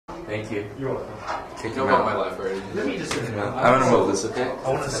Thank you. You're welcome. Take You know about my life already. Let me just sit down. I'm gonna move this, okay? I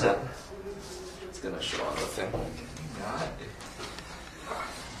want to sit. It's gonna show on the thing. Not.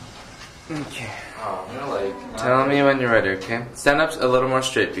 Okay. Oh, I'm gonna like. Tell me when you're ready, okay? Stand up a little more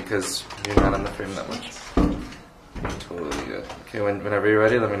straight because you're not on the frame that much. You're totally good. Okay, whenever you're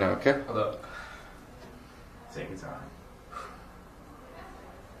ready, let me know, okay? Hold up. Take your time.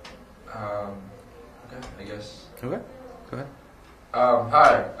 Okay, I guess. Okay, go ahead.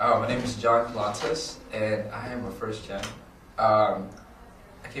 Hi, my name is John Collantes, and I am a first gen. I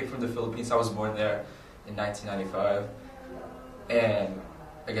came from the Philippines. I was born there in 1995, and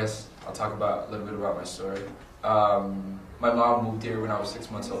I guess I'll talk about a little bit about my story. My mom moved here when I was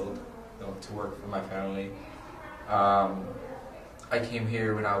 6 months old, to work for my family. I came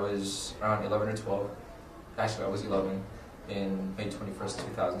here when I was around 11 or 12. Actually, I was 11 in May 21st,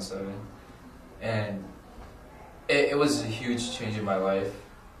 2007, and it was a huge change in my life.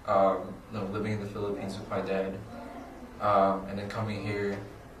 Living in the Philippines with my dad, and then coming here,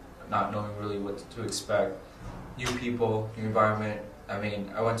 not knowing really what to expect, new people, new environment. I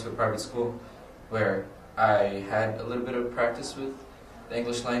mean, I went to a private school where I had a little bit of practice with the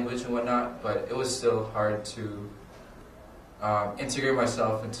English language and whatnot, but it was still hard to integrate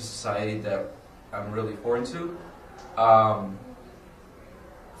myself into society that I'm really foreign to. I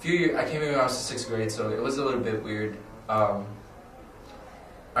came here when I was in 6th grade, so it was a little bit weird.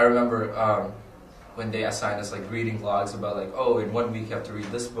 I remember when they assigned us like reading logs about like, oh, in 1 week you have to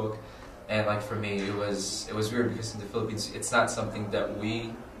read this book, and like for me it was weird because in the Philippines it's not something that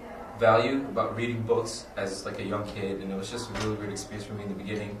we value about reading books as like a young kid, and it was just a really weird experience for me in the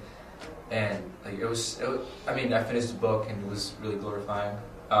beginning. And like I mean, I finished the book and it was really glorifying.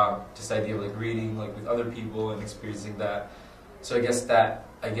 Just the idea of like reading like with other people and experiencing that. So I guess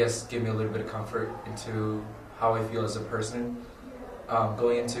gave me a little bit of comfort into how I feel as a person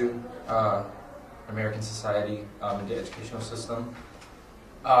going into American society and the educational system.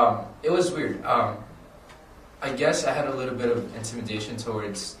 It was weird. I guess I had a little bit of intimidation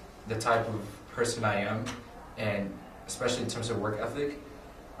towards the type of person I am, and especially in terms of work ethic.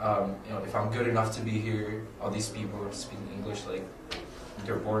 If I'm good enough to be here, all these people are speaking English, like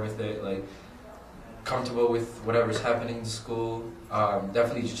they're born with it, like comfortable with whatever's happening in school.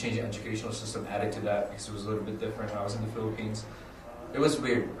 Definitely just change the educational system added to that because it was a little bit different when I was in the Philippines. It was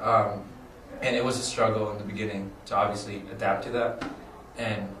weird, and it was a struggle in the beginning to obviously adapt to that.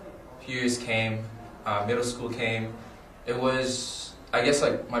 And a few years came, middle school came. It was, I guess,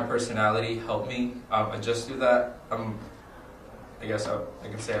 like my personality helped me adjust to that. I guess I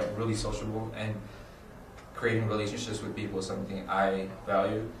can say I'm really sociable, and creating relationships with people is something I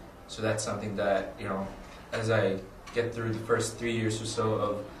value. So that's something that, as I get through the first 3 years or so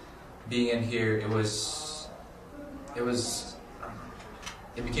of being in here,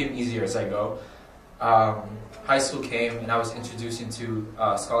 it became easier as I go. High school came, and I was introduced into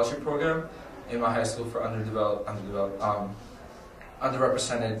a scholarship program in my high school for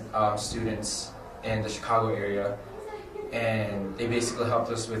underrepresented students in the Chicago area. And they basically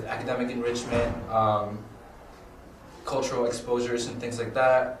helped us with academic enrichment, cultural exposures and things like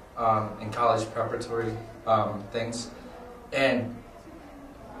that, in college preparatory things. And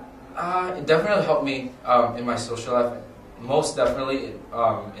it definitely helped me in my social life, most definitely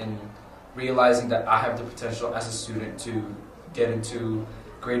in realizing that I have the potential as a student to get into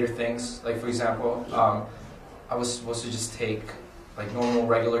greater things. Like for example, I was supposed to just take like normal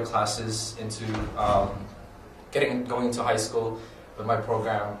regular classes into going into high school, but my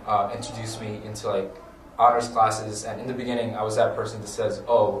program introduced me into like honors classes, and in the beginning I was that person that says,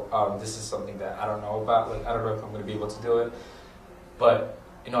 this is something that I don't know about, like I don't know if I'm going to be able to do it. But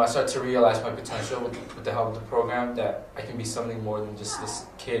I started to realize my potential with the help of the program, that I can be something more than just this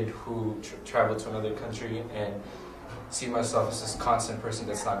kid who traveled to another country, and see myself as this constant person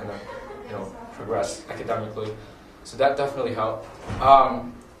that's not going to progress academically. So that definitely helped.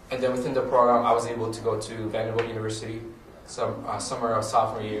 And then within the program, I was able to go to Vanderbilt University summer of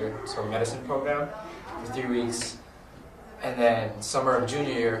sophomore year, so medicine program for 3 weeks. And then summer of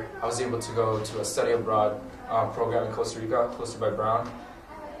junior year, I was able to go to a study abroad program in Costa Rica, hosted by Brown.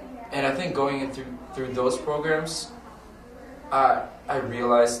 And I think going through those programs, I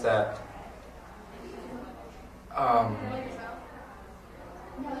realized that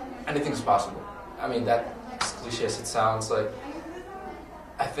anything's possible. I mean, that's cliche as it sounds, like,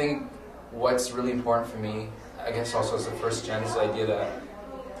 I think what's really important for me, I guess also as a first gen, is the idea that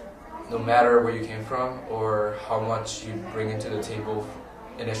no matter where you came from or how much you bring into the table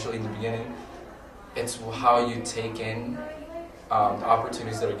initially in the beginning, it's how you take in the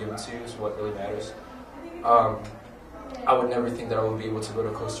opportunities that are given to you is what really matters. I would never think that I would be able to go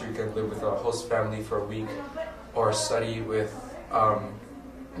to Costa Rica and live with a host family for a week, or study with,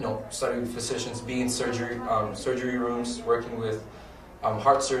 study with physicians, be in surgery rooms, working with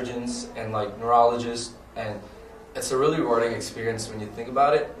heart surgeons and like neurologists, and it's a really rewarding experience when you think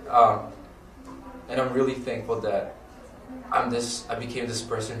about it. And I'm really thankful that I became this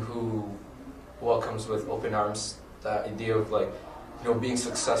person who welcomes with open arms that idea of like, being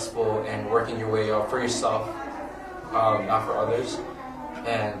successful and working your way up for yourself, not for others.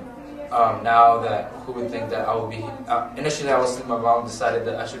 And now that, who would think that I would be, initially my mom decided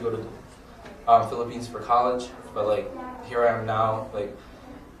that I should go to the Philippines for college, but like, here I am now. Like,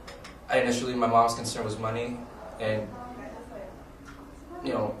 initially my mom's concern was money, and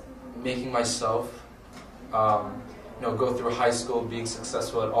making myself go through high school, being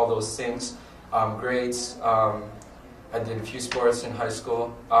successful at all those things, grades. I did a few sports in high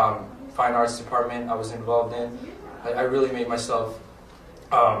school, fine arts department I was involved in. I really made myself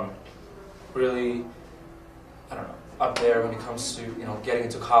really, up there when it comes to getting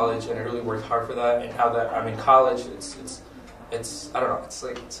into college, and I really worked hard for that. And now that I'm in college, it's I don't know, it's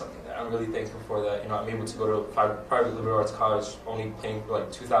like something that I'm really thankful for, that I'm able to go to a private liberal arts college, only paying for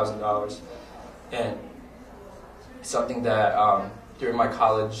like $2,000, and something that during my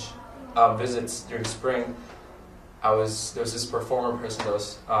college visits during spring, there was this performer person that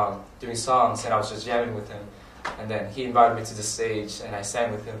was doing songs, and I was just jamming with him, and then he invited me to the stage, and I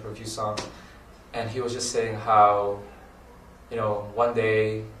sang with him for a few songs, and he was just saying how one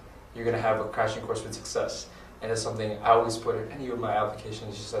day you're gonna have a crashing course with success. And that's something I always put in any of my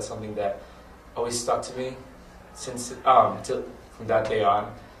applications. Just that's something that always stuck to me since from that day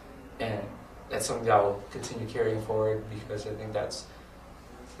on, and that's something that I will continue carrying forward, because I think that's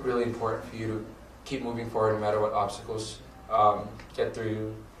really important for you to keep moving forward no matter what obstacles get through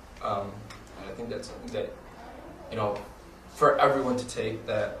you. And I think that's something that for everyone to take,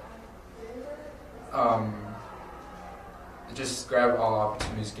 that just grab all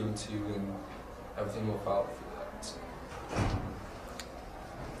opportunities given to you, and everything will follow through that. So.